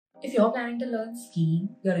If you're planning to learn skiing,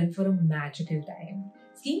 you're in for a magical time.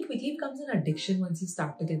 Skiing quickly becomes an addiction once you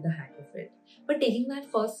start to get the hang of it. But taking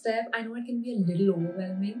that first step, I know it can be a little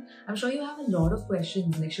overwhelming. I'm sure you have a lot of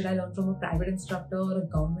questions like, should I learn from a private instructor or a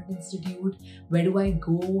government institute? Where do I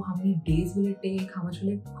go? How many days will it take? How much will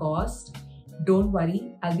it cost? Don't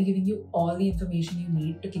worry, I'll be giving you all the information you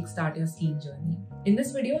need to kickstart your skiing journey. In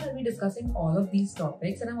this video, I'll be discussing all of these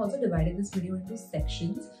topics, and I've also divided this video into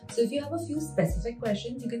sections. So if you have a few specific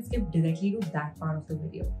questions, you can skip directly to that part of the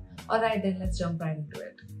video. Alright then, let's jump right into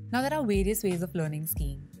it. Now there are various ways of learning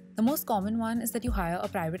skiing. The most common one is that you hire a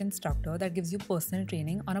private instructor that gives you personal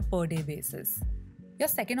training on a per-day basis. Your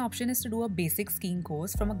second option is to do a basic skiing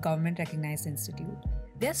course from a government-recognized institute.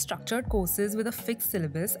 They are structured courses with a fixed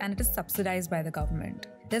syllabus and it is subsidized by the government.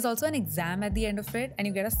 There's also an exam at the end of it and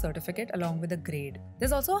you get a certificate along with a grade.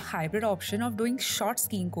 There's also a hybrid option of doing short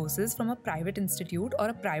skiing courses from a private institute or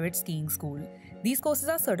a private skiing school. These courses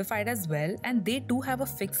are certified as well and they too have a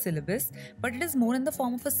fixed syllabus, but it is more in the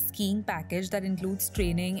form of a skiing package that includes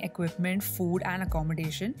training, equipment, food and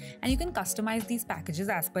accommodation, and you can customize these packages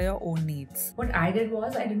as per your own needs. What I did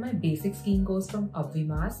was I did my basic skiing course from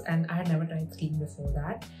Abvimas, and I had never tried skiing before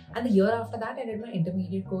that. And the year after that, I did my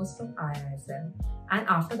intermediate course from IISM. And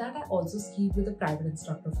after that, I also skied with a private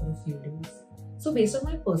instructor for a few days. So based on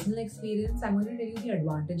my personal experience, I'm going to tell you the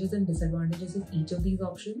advantages and disadvantages of each of these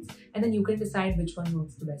options, and then you can decide which one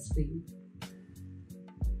works the best for you.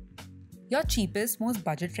 Your cheapest, most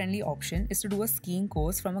budget-friendly option is to do a skiing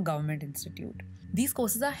course from a government institute. These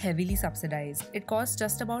courses are heavily subsidized. It costs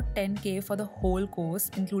just about 10K for the whole course,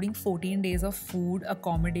 including 14 days of food,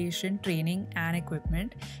 accommodation, training and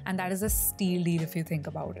equipment, and that is a steal deal if you think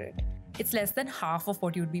about it. It's less than half of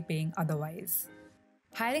what you'd be paying otherwise.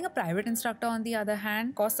 Hiring a private instructor, on the other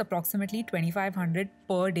hand, costs approximately $2,500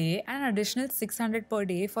 per day and an additional $600 per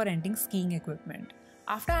day for renting skiing equipment.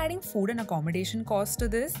 After adding food and accommodation costs to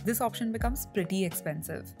this option becomes pretty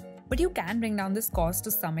expensive. But you can bring down this cost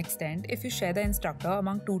to some extent if you share the instructor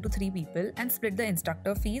among 2 to 3 people and split the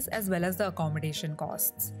instructor fees as well as the accommodation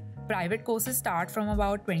costs. Private courses start from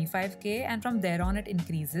about 25K and from there on it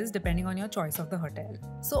increases depending on your choice of the hotel.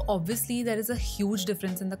 So obviously there is a huge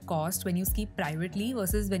difference in the cost when you ski privately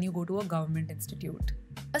versus when you go to a government institute.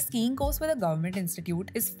 A skiing course with a government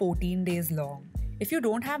institute is 14 days long. If you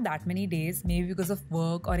don't have that many days, maybe because of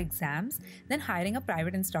work or exams, then hiring a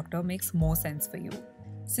private instructor makes more sense for you.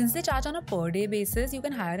 Since they charge on a per day basis, you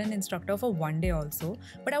can hire an instructor for 1 day also,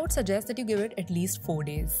 but I would suggest that you give it at least 4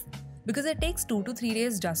 days. Because it takes 2 to 3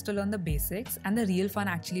 days just to learn the basics and the real fun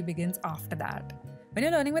actually begins after that. When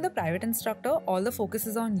you're learning with a private instructor, all the focus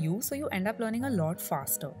is on you, so you end up learning a lot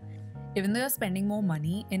faster. Even though you're spending more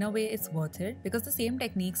money, in a way it's worth it because the same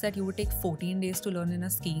techniques that you would take 14 days to learn in a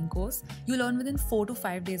skiing course, you learn within 4 to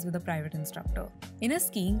 5 days with a private instructor. In a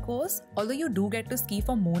skiing course, although you do get to ski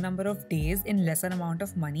for more number of days in lesser amount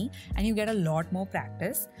of money and you get a lot more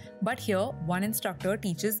practice, but here one instructor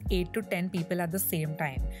teaches 8 to 10 people at the same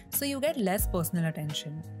time, so you get less personal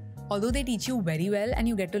attention. Although they teach you very well and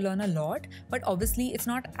you get to learn a lot, but obviously it's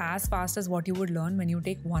not as fast as what you would learn when you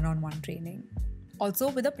take one-on-one training. Also,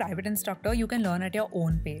 with a private instructor, you can learn at your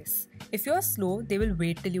own pace. If you're slow, they will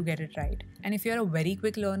wait till you get it right. And if you're a very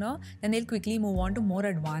quick learner, then they'll quickly move on to more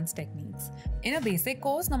advanced techniques. In a basic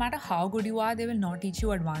course, no matter how good you are, they will not teach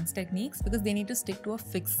you advanced techniques because they need to stick to a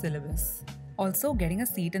fixed syllabus. Also, getting a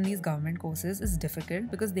seat in these government courses is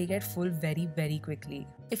difficult because they get full very quickly.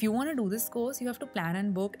 If you want to do this course, you have to plan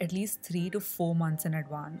and book at least 3 to 4 months in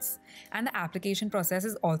advance. And the application process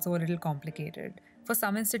is also a little complicated. For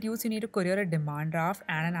some institutes, you need to courier a demand draft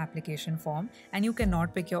and an application form, and you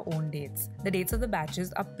cannot pick your own dates. The dates of the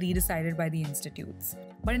batches are pre-decided by the institutes.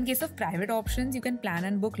 But in case of private options, you can plan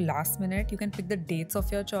and book last minute, you can pick the dates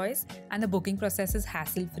of your choice, and the booking process is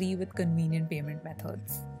hassle-free with convenient payment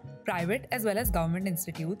methods. Private as well as government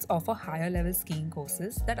institutes offer higher level skiing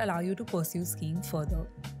courses that allow you to pursue skiing further.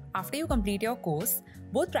 After you complete your course,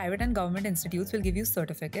 both private and government institutes will give you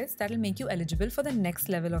certificates that will make you eligible for the next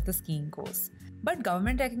level of the skiing course. But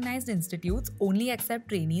government-recognized institutes only accept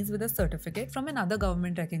trainees with a certificate from another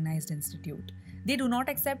government-recognized institute. They do not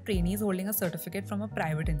accept trainees holding a certificate from a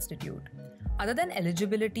private institute. Other than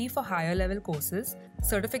eligibility for higher level courses,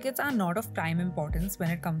 certificates are not of prime importance when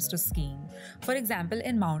it comes to skiing. For example,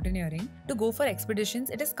 in mountaineering, to go for expeditions,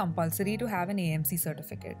 it is compulsory to have an AMC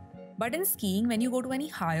certificate. But in skiing, when you go to any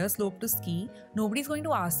higher slope to ski, nobody's going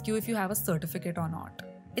to ask you if you have a certificate or not.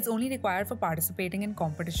 It's only required for participating in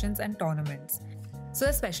competitions and tournaments. So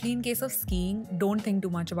especially in case of skiing, don't think too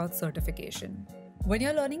much about certification. When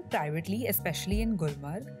you're learning privately, especially in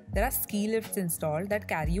Gulmarg, there are ski lifts installed that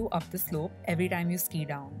carry you up the slope every time you ski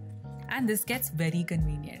down. And this gets very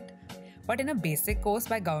convenient. But in a basic course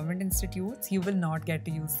by government institutes, you will not get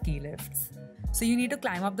to use ski lifts. So you need to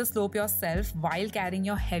climb up the slope yourself while carrying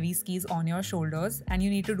your heavy skis on your shoulders, and you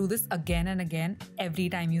need to do this again and again every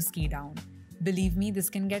time you ski down. Believe me, this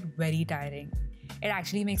can get very tiring. It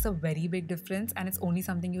actually makes a very big difference, and it's only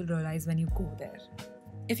something you'll realize when you go there.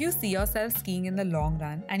 If you see yourself skiing in the long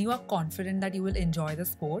run and you are confident that you will enjoy the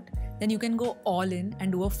sport, then you can go all in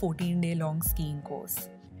and do a 14-day long skiing course.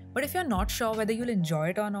 But if you're not sure whether you'll enjoy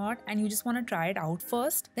it or not and you just want to try it out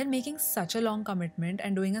first, then making such a long commitment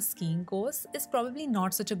and doing a skiing course is probably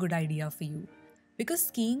not such a good idea for you. Because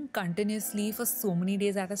skiing continuously for so many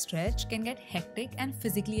days at a stretch can get hectic and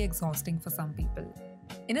physically exhausting for some people.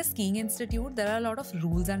 In a skiing institute, there are a lot of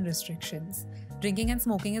rules and restrictions. Drinking and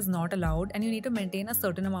smoking is not allowed, and you need to maintain a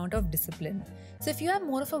certain amount of discipline. So if you have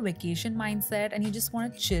more of a vacation mindset and you just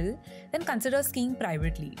want to chill, then consider skiing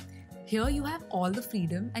privately. Here you have all the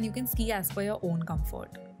freedom and you can ski as per your own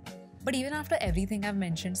comfort. But even after everything I've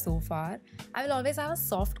mentioned so far, I will always have a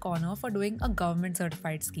soft corner for doing a government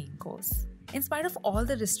certified skiing course. In spite of all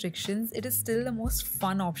the restrictions, it is still the most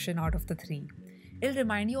fun option out of the three. It'll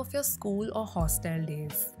remind you of your school or hostel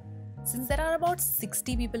days. Since there are about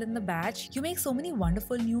 60 people in the batch, you make so many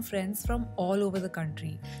wonderful new friends from all over the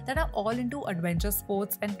country that are all into adventure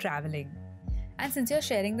sports and traveling. And since you're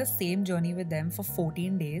sharing the same journey with them for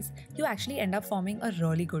 14 days, you actually end up forming a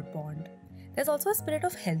really good bond. There's also a spirit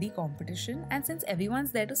of healthy competition, and since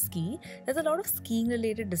everyone's there to ski, there's a lot of skiing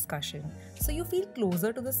related discussion. So you feel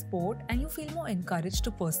closer to the sport and you feel more encouraged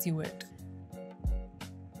to pursue it.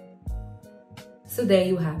 So there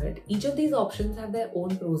you have it. Each of these options have their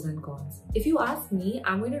own pros and cons. If you ask me,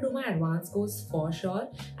 I'm going to do my advanced course for sure,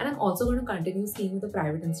 and I'm also going to continue skiing with a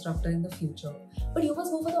private instructor in the future. But you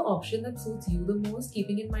must go for the option that suits you the most,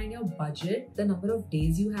 keeping in mind your budget, the number of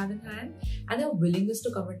days you have in hand, and your willingness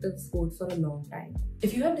to commit to the sport for a long time.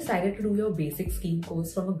 If you have decided to do your basic skiing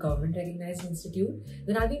course from a government recognized institute,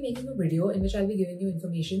 then I'll be making a video in which I'll be giving you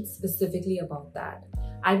information specifically about that.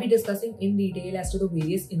 I'll be discussing in detail as to the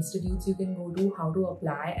various institutes you can go to, how to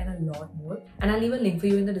apply, and a lot more. And I'll leave a link for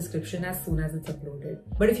you in the description as soon as it's uploaded.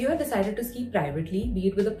 But if you have decided to ski privately, be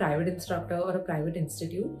it with a private instructor or a private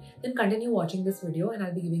institute, then continue watching this video and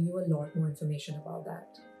I'll be giving you a lot more information about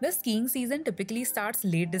that. The skiing season typically starts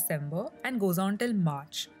late December and goes on till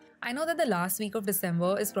March. I know that the last week of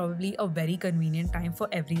December is probably a very convenient time for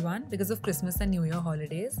everyone because of Christmas and New Year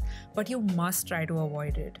holidays, but you must try to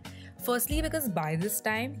avoid it. Firstly, because by this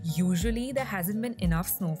time, usually there hasn't been enough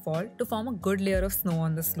snowfall to form a good layer of snow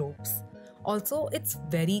on the slopes. Also, it's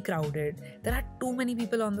very crowded. There are too many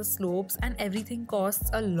people on the slopes and everything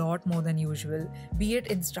costs a lot more than usual, be it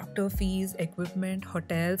instructor fees, equipment,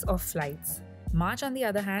 hotels, or flights. March, on the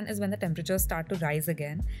other hand, is when the temperatures start to rise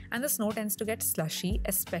again and the snow tends to get slushy,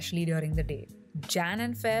 especially during the day. Jan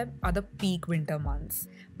and Feb are the peak winter months.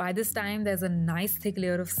 By this time, there's a nice thick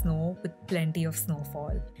layer of snow with plenty of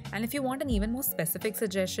snowfall. And if you want an even more specific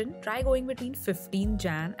suggestion, try going between 15th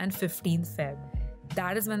Jan and 15th Feb.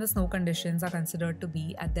 That is when the snow conditions are considered to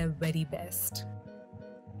be at their very best.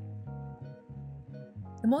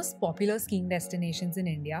 The most popular skiing destinations in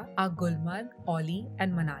India are Gulmarg, Oli,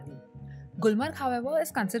 and Manali. Gulmarg, however, is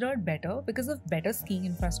considered better because of better skiing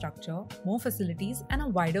infrastructure, more facilities, and a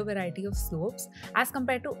wider variety of slopes as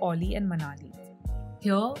compared to Oli and Manali.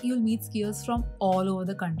 Here, you'll meet skiers from all over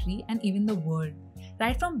the country and even the world.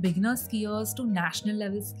 Right from beginner skiers to national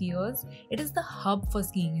level skiers, it is the hub for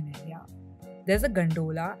skiing in India. There's a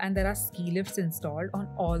gondola and there are ski lifts installed on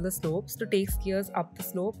all the slopes to take skiers up the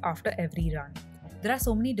slope after every run. There are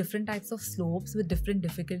so many different types of slopes with different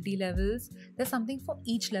difficulty levels. There's something for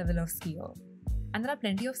each level of skier. And there are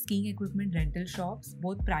plenty of skiing equipment rental shops,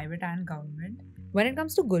 both private and government. When it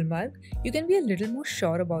comes to Gulmarg, you can be a little more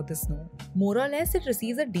sure about the snow. More or less, it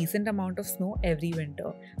receives a decent amount of snow every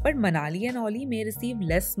winter, but Manali and Oli may receive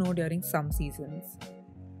less snow during some seasons.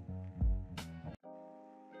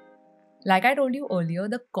 Like I told you earlier,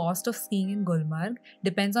 the cost of skiing in Gulmarg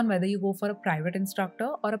depends on whether you go for a private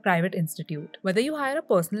instructor or a private institute. Whether you hire a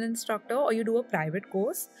personal instructor or you do a private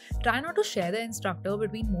course, try not to share the instructor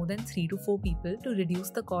between more than 3 to 4 people to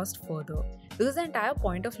reduce the cost further. Because the entire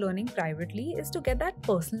point of learning privately is to get that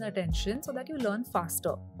personal attention so that you learn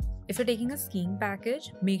faster. If you're taking a skiing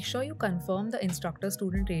package, make sure you confirm the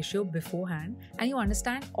instructor-student ratio beforehand and you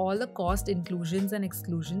understand all the cost inclusions and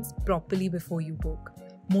exclusions properly before you book.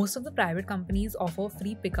 Most of the private companies offer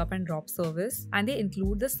free pickup and drop service and they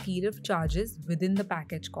include the ski lift charges within the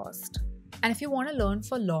package cost. And if you want to learn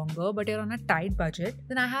for longer but you're on a tight budget,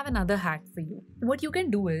 then I have another hack for you. What you can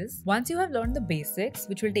do is, once you have learned the basics,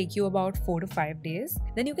 which will take you about 4 to 5 days,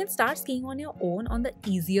 then you can start skiing on your own on the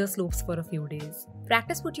easier slopes for a few days.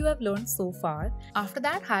 Practice what you have learned so far. After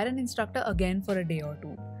that, hire an instructor again for a day or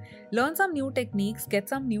two. Learn some new techniques, get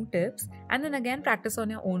some new tips, and then again practice on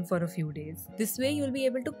your own for a few days. This way you'll be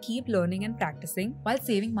able to keep learning and practicing while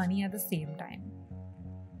saving money at the same time.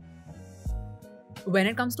 When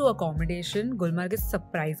it comes to accommodation, Gulmarg is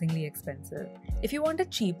surprisingly expensive. If you want a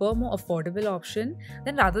cheaper, more affordable option,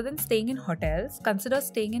 then rather than staying in hotels, consider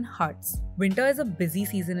staying in huts. Winter is a busy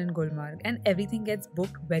season in Gulmarg and everything gets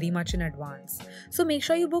booked very much in advance. So make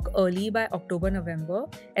sure you book early by October-November,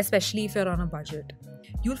 especially if you're on a budget.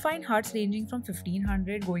 You'll find huts ranging from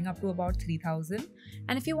 1500 going up to about 3000.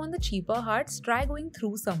 And if you want the cheaper huts, try going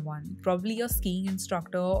through someone, probably your skiing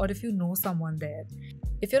instructor or if you know someone there.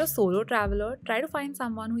 If you're a solo traveler, try to find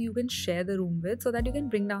someone who you can share the room with so that you can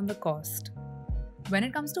bring down the cost. When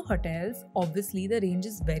it comes to hotels, obviously the range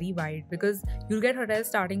is very wide because you'll get hotels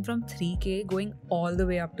starting from 3k going all the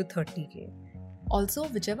way up to 30k. Also,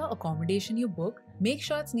 whichever accommodation you book, make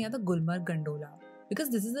sure it's near the Gulmarg gondola,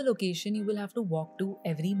 because this is the location you will have to walk to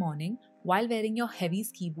every morning while wearing your heavy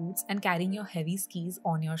ski boots and carrying your heavy skis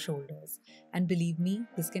on your shoulders. And believe me,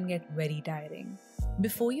 this can get very tiring.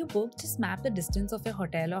 Before you book, just map the distance of your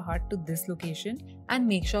hotel or hut to this location and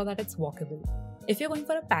make sure that it's walkable. If you're going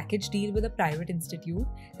for a package deal with a private institute,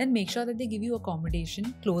 then make sure that they give you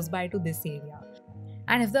accommodation close by to this area.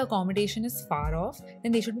 And if the accommodation is far off,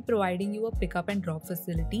 then they should be providing you a pick-up and drop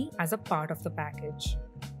facility as a part of the package.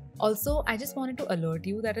 Also, I just wanted to alert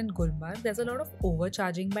you that in Gulmarg, there's a lot of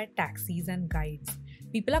overcharging by taxis and guides.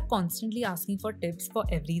 People are constantly asking for tips for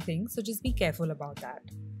everything, so just be careful about that.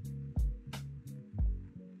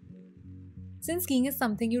 Since skiing is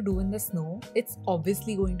something you do in the snow, it's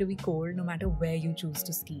obviously going to be cold no matter where you choose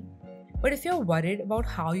to ski. But if you're worried about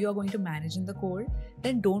how you are going to manage in the cold,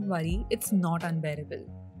 then don't worry, it's not unbearable.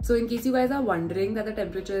 So in case you guys are wondering that the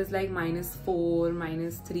temperature is like -4,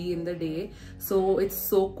 -3 in the day, so it's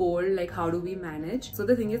so cold, like how do we manage? So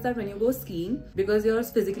the thing is that when you go skiing, because you're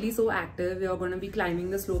physically so active, you're going to be climbing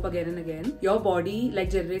the slope again and again, your body like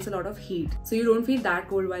generates a lot of heat. So you don't feel that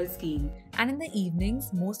cold while skiing. And in the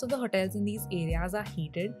evenings, most of the hotels in these areas are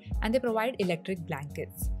heated and they provide electric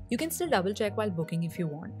blankets. You can still double check while booking if you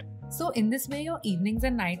want. So in this way, your evenings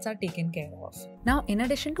and nights are taken care of. Now, in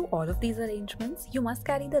addition to all of these arrangements, you must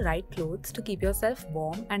carry the right clothes to keep yourself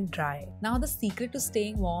warm and dry. Now, the secret to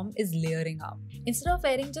staying warm is layering up. Instead of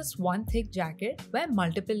wearing just one thick jacket, wear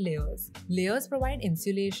multiple layers. Layers provide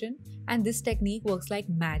insulation, and this technique works like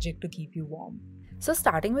magic to keep you warm. So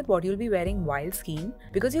starting with what you'll be wearing while skiing,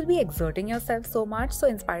 because you'll be exerting yourself so much, so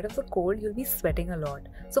in spite of the cold, you'll be sweating a lot.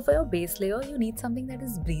 So for your base layer, you need something that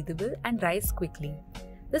is breathable and dries quickly.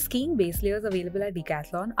 The skiing base layers available at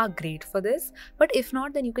Decathlon are great for this, but if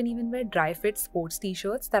not, then you can even wear dry fit sports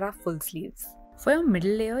t-shirts that are full sleeves. For your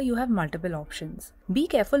middle layer, you have multiple options. Be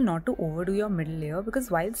careful not to overdo your middle layer because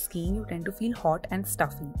while skiing, you tend to feel hot and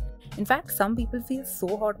stuffy. In fact, some people feel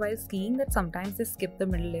so hot while skiing that sometimes they skip the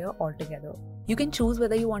middle layer altogether. You can choose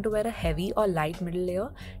whether you want to wear a heavy or light middle layer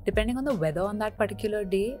depending on the weather on that particular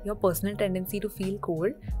day, your personal tendency to feel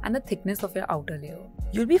cold, and the thickness of your outer layer.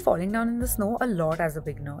 You'll be falling down in the snow a lot as a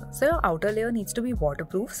beginner, so your outer layer needs to be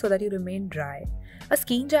waterproof so that you remain dry. A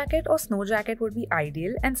skiing jacket or snow jacket would be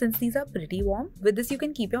ideal, and since these are pretty warm, with this you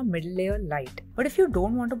can keep your middle layer light. But if you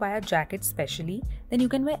don't want to buy a jacket specially, then you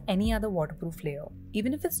can wear any other waterproof layer.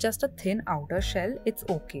 Even if it's just a thin outer shell, it's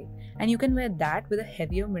okay, and you can wear that with a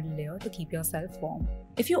heavier middle layer to keep yourself warm.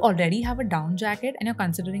 If you already have a down jacket and you're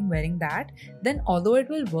considering wearing that, then although it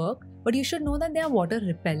will work, but you should know that they are water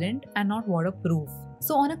repellent and not waterproof.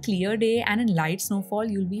 So on a clear day and in light snowfall,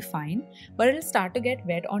 you'll be fine, but it'll start to get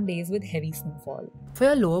wet on days with heavy snowfall. For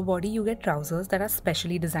your lower body, you get trousers that are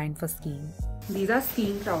specially designed for skiing. These are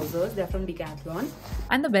skiing trousers, they're from Decathlon.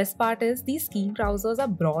 And the best part is these skiing trousers are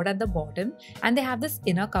broad at the bottom and they have this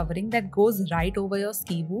inner covering that goes right over your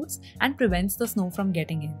ski boots and prevents the snow from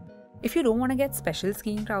getting in. If you don't want to get special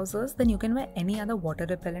skiing trousers, then you can wear any other water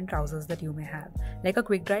repellent trousers that you may have, like a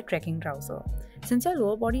quick dry trekking trouser. Since your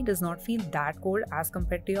lower body does not feel that cold as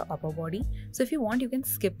compared to your upper body, so if you want, you can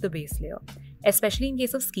skip the base layer, especially in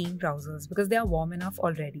case of skiing trousers because they are warm enough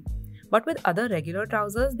already. But with other regular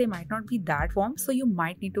trousers, they might not be that warm, so you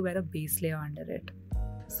might need to wear a base layer under it.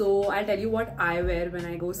 So I'll tell you what I wear when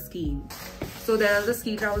I go skiing. So there are the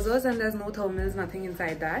ski trousers and there's no thermals, nothing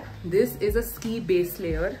inside that. This is a ski base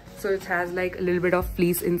layer. So it has like a little bit of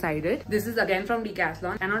fleece inside it. This is again from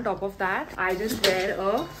Decathlon. And on top of that, I just wear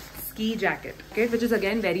a ski jacket, okay, which is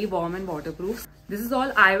again very warm and waterproof. This is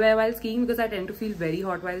all I wear while skiing because I tend to feel very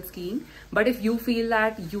hot while skiing. But if you feel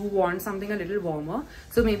that you want something a little warmer,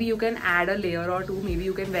 so maybe you can add a layer or two. Maybe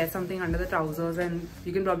you can wear something under the trousers and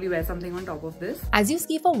you can probably wear something on top of this. As you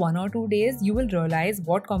ski for 1 or 2 days, you will realize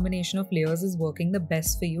what combination of layers is working the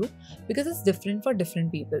best for you because it's different for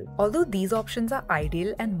different people. Although these options are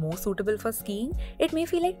ideal and more suitable for skiing, it may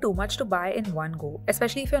feel like too much to buy in one go,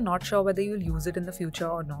 especially if you're not sure whether you'll use it in the future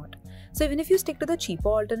or not. So even if you stick to the cheaper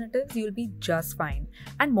alternatives, you'll be just fine.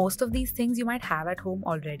 And most of these things you might have at home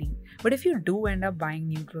already. But if you do end up buying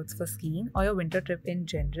new clothes for skiing or your winter trip in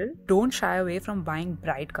general, don't shy away from buying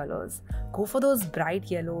bright colors. Go for those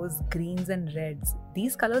bright yellows, greens and reds.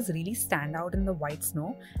 These colors really stand out in the white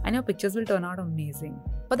snow and your pictures will turn out amazing.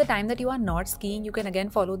 For the time that you are not skiing, you can again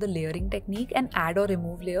follow the layering technique and add or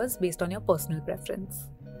remove layers based on your personal preference.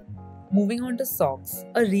 Moving on to socks,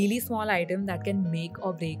 a really small item that can make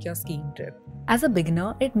or break your skiing trip. As a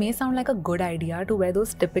beginner, it may sound like a good idea to wear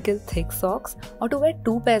those typical thick socks or to wear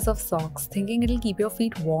 2 pairs of socks thinking it'll keep your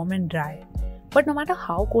feet warm and dry. But no matter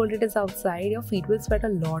how cold it is outside, your feet will sweat a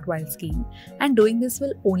lot while skiing, and doing this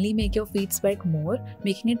will only make your feet sweat more,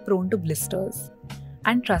 making it prone to blisters.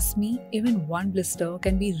 And trust me, even one blister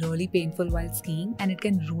can be really painful while skiing and it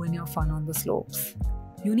can ruin your fun on the slopes.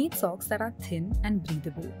 You need socks that are thin and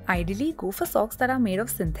breathable. Ideally, go for socks that are made of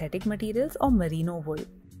synthetic materials or merino wool.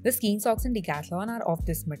 The skiing socks in Decathlon are of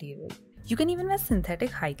this material. You can even wear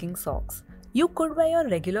synthetic hiking socks. You could wear your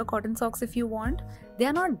regular cotton socks if you want. They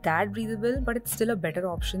are not that breathable, but it's still a better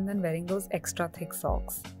option than wearing those extra thick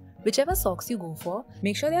socks. Whichever socks you go for,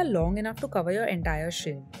 make sure they are long enough to cover your entire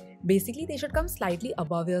shin. Basically, they should come slightly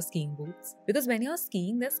above your skiing boots because when you're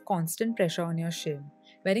skiing, there's constant pressure on your shin.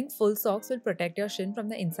 Wearing full socks will protect your shin from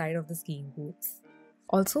the inside of the skiing boots.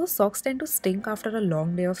 Also, socks tend to stink after a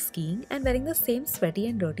long day of skiing, and wearing the same sweaty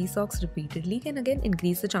and dirty socks repeatedly can again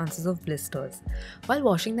increase the chances of blisters. While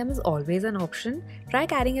washing them is always an option, try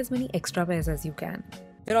carrying as many extra pairs as you can.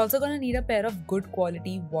 You're also going to need a pair of good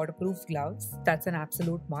quality waterproof gloves. That's an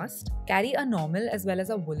absolute must. Carry a normal as well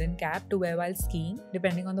as a woolen cap to wear while skiing,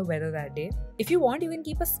 depending on the weather that day. If you want, you can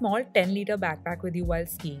keep a small 10-liter backpack with you while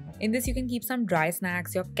skiing. In this, you can keep some dry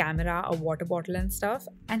snacks, your camera, a water bottle and stuff.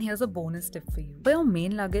 And here's a bonus tip for you. For your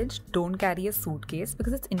main luggage, don't carry a suitcase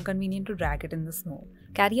because it's inconvenient to drag it in the snow.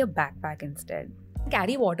 Carry a backpack instead.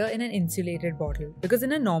 Carry water in an insulated bottle because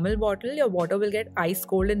in a normal bottle, your water will get ice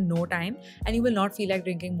cold in no time and you will not feel like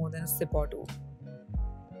drinking more than a sip or two.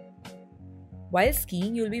 While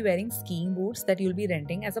skiing, you'll be wearing skiing boots that you'll be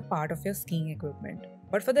renting as a part of your skiing equipment.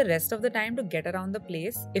 But for the rest of the time to get around the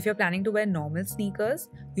place, if you're planning to wear normal sneakers,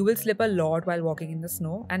 you will slip a lot while walking in the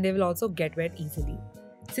snow and they will also get wet easily.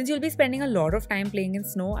 Since you'll be spending a lot of time playing in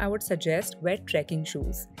snow, I would suggest wear trekking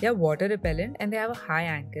shoes. They are water repellent and they have a high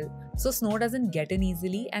ankle, so snow doesn't get in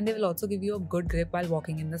easily and they will also give you a good grip while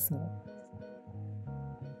walking in the snow.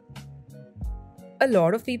 A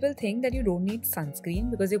lot of people think that you don't need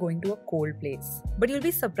sunscreen because you're going to a cold place, but you'll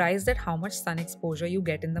be surprised at how much sun exposure you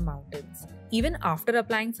get in the mountains. Even after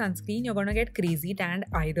applying sunscreen, you're gonna get crazy tanned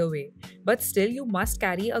either way, but still you must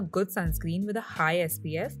carry a good sunscreen with a high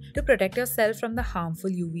SPF to protect yourself from the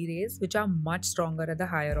harmful UV rays, which are much stronger at the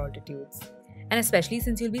higher altitudes. And especially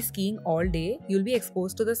since you'll be skiing all day, you'll be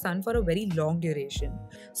exposed to the sun for a very long duration.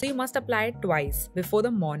 So you must apply it twice, before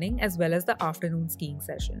the morning as well as the afternoon skiing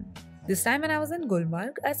session. This time when I was in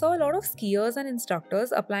Gulmarg, I saw a lot of skiers and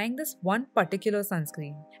instructors applying this one particular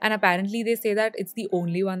sunscreen. And apparently they say that it's the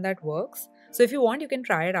only one that works. So if you want, you can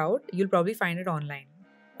try it out. You'll probably find it online.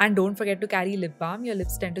 And don't forget to carry lip balm. Your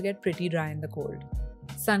lips tend to get pretty dry in the cold.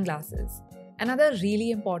 Sunglasses. Another really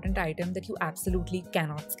important item that you absolutely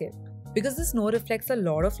cannot skip. Because the snow reflects a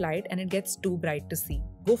lot of light and it gets too bright to see.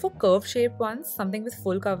 Go for curve-shaped ones, something with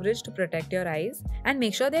full coverage to protect your eyes, and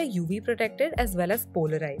make sure they are UV protected as well as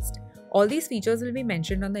polarized. All these features will be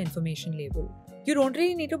mentioned on the information label. You don't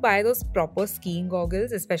really need to buy those proper skiing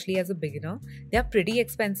goggles, especially as a beginner. They are pretty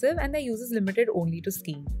expensive and their use is limited only to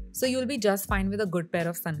skiing. So you'll be just fine with a good pair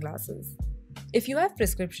of sunglasses. If you have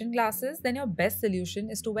prescription glasses, then your best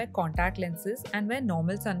solution is to wear contact lenses and wear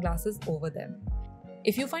normal sunglasses over them.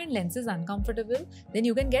 If you find lenses uncomfortable, then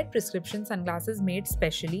you can get prescription sunglasses made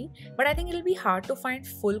specially, but I think it'll be hard to find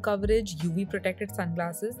full coverage UV protected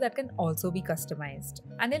sunglasses that can also be customized,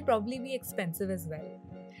 and they'll probably be expensive as well.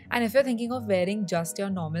 And if you're thinking of wearing just your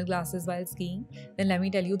normal glasses while skiing, then let me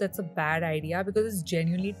tell you that's a bad idea because it's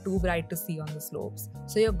genuinely too bright to see on the slopes,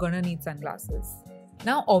 so you're gonna need sunglasses.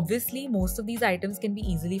 Now, obviously, most of these items can be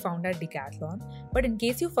easily found at Decathlon, but in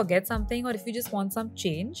case you forget something or if you just want some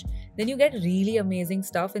change, then you get really amazing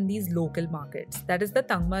stuff in these local markets. That is the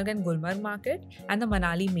Gulmarg and Gulmarg market and the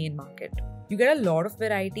Manali main market. You get a lot of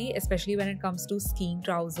variety, especially when it comes to skiing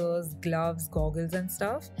trousers, gloves, goggles and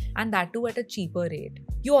stuff, and that too at a cheaper rate.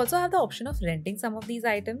 You also have the option of renting some of these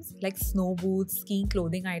items like snow boots, skiing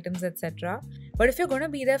clothing items, etc. But if you're going to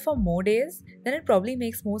be there for more days, then it probably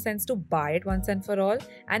makes more sense to buy it once and for all,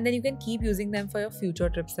 and then you can keep using them for your future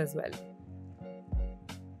trips as well.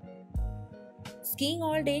 Skiing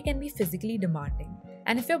all day can be physically demanding.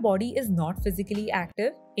 And if your body is not physically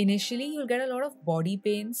active, initially you'll get a lot of body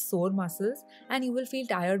pain, sore muscles, and you will feel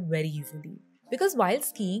tired very easily. Because while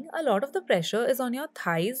skiing, a lot of the pressure is on your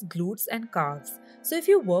thighs, glutes, and calves. So if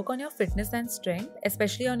you work on your fitness and strength,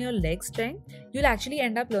 especially on your leg strength, you'll actually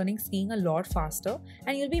end up learning skiing a lot faster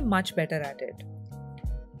and you'll be much better at it.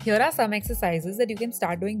 Here are some exercises that you can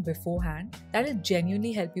start doing beforehand that will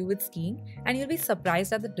genuinely help you with skiing, and you'll be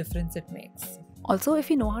surprised at the difference it makes. Also, if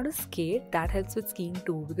you know how to skate, that helps with skiing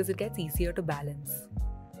too because it gets easier to balance.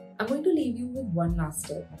 I'm going to leave you with one last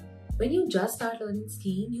tip. When you just start learning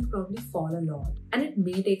skiing, you'll probably fall a lot and it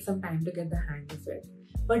may take some time to get the hang of it.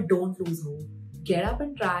 But don't lose hope. Get up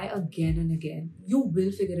and try again and again. You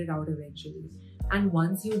will figure it out eventually. And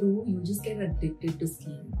once you do, you'll just get addicted to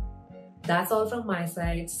skiing. That's all from my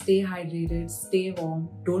side. Stay hydrated, stay warm,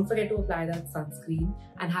 don't forget to apply that sunscreen,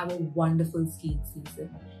 and have a wonderful skiing season.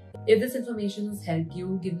 If this information has helped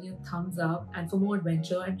you, give me a thumbs up, and for more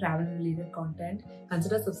adventure and travel related content,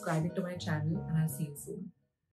 consider subscribing to my channel, and I'll see you soon.